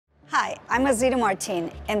Hi, I'm Azita Martin,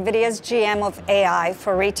 NVIDIA's GM of AI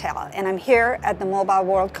for retail, and I'm here at the Mobile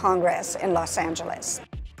World Congress in Los Angeles.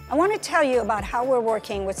 I want to tell you about how we're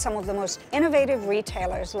working with some of the most innovative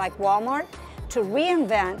retailers like Walmart to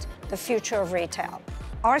reinvent the future of retail.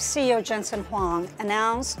 Our CEO, Jensen Huang,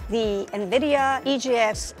 announced the NVIDIA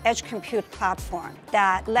EGX Edge Compute platform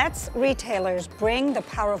that lets retailers bring the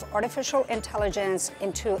power of artificial intelligence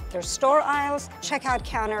into their store aisles, checkout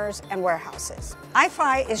counters, and warehouses.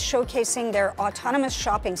 iFi is showcasing their autonomous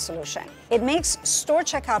shopping solution. It makes store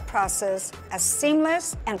checkout process as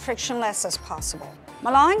seamless and frictionless as possible.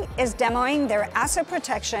 Malong is demoing their asset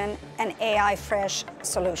protection and AI Fresh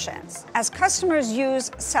solutions. As customers use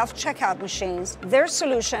self-checkout machines, their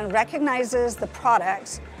solution recognizes the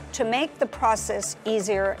products to make the process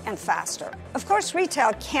easier and faster. Of course,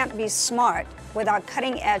 retail can't be smart without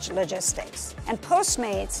cutting-edge logistics. And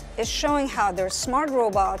Postmates is showing how their smart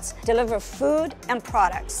robots deliver food and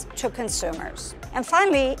products to consumers. And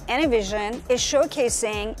finally, AnyVision is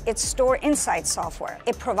showcasing its Store Insight software.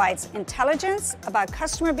 It provides intelligence about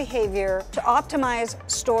customer behavior to optimize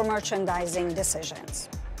store merchandising decisions.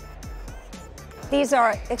 These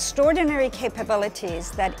are extraordinary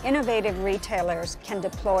capabilities that innovative retailers can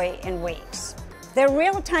deploy in weeks. Their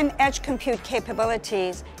real-time edge compute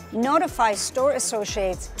capabilities notify store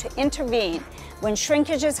associates to intervene when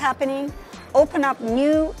shrinkage is happening, open up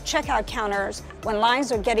new checkout counters when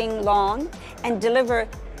lines are getting long, and deliver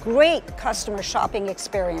great customer shopping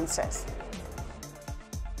experiences.